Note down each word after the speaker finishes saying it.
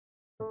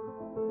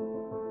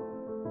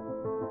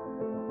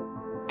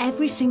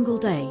Every single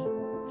day,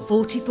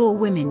 44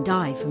 women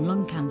die from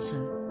lung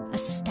cancer, a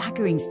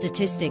staggering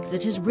statistic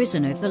that has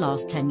risen over the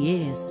last 10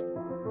 years.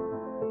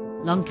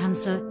 Lung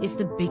cancer is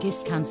the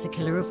biggest cancer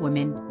killer of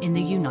women in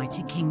the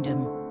United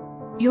Kingdom.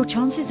 Your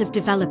chances of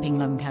developing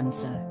lung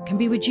cancer can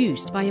be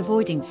reduced by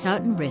avoiding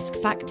certain risk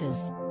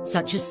factors,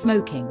 such as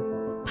smoking,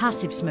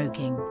 passive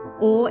smoking,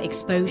 or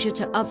exposure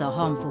to other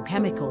harmful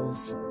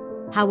chemicals.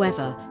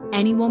 However,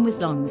 anyone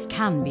with lungs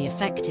can be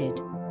affected.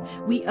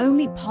 We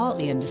only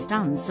partly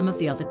understand some of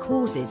the other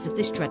causes of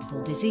this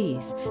dreadful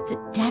disease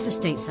that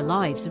devastates the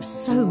lives of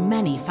so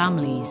many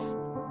families.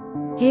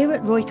 Here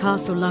at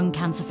Roycastle Lung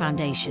Cancer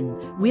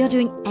Foundation, we are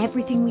doing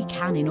everything we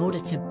can in order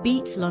to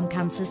beat lung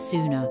cancer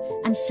sooner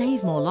and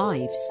save more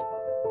lives.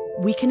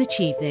 We can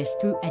achieve this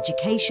through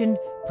education,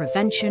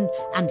 prevention,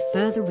 and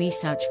further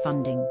research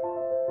funding.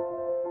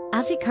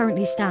 As it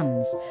currently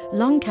stands,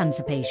 lung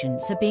cancer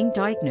patients are being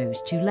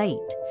diagnosed too late,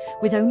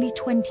 with only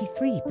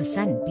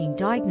 23% being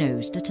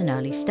diagnosed at an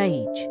early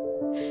stage.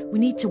 We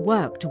need to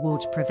work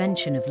towards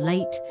prevention of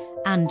late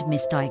and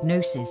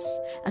misdiagnosis,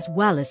 as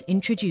well as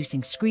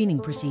introducing screening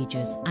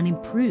procedures and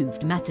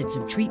improved methods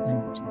of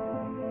treatment.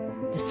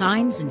 The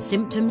signs and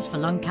symptoms for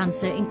lung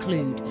cancer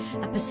include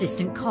a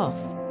persistent cough,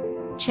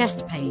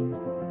 chest pain,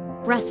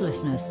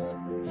 breathlessness,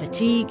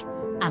 fatigue,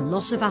 and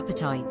loss of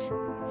appetite.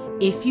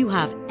 If you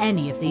have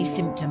any of these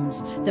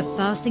symptoms, the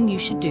first thing you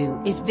should do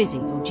is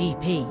visit your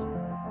GP.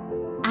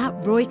 At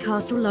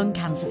Roycastle Lung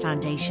Cancer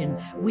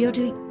Foundation, we are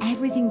doing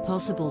everything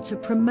possible to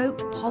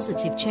promote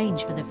positive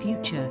change for the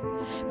future.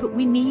 But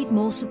we need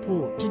more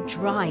support to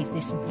drive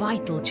this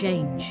vital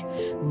change.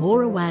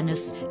 More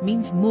awareness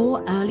means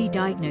more early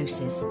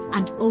diagnosis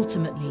and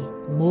ultimately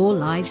more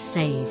lives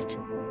saved.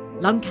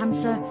 Lung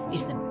cancer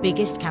is the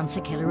biggest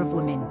cancer killer of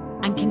women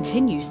and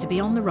continues to be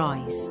on the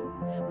rise.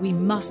 We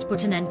must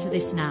put an end to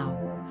this now.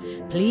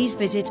 Please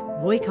visit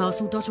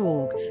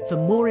roycastle.org for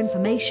more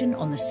information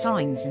on the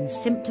signs and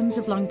symptoms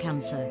of lung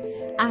cancer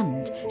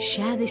and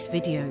share this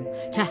video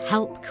to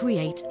help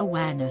create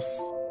awareness.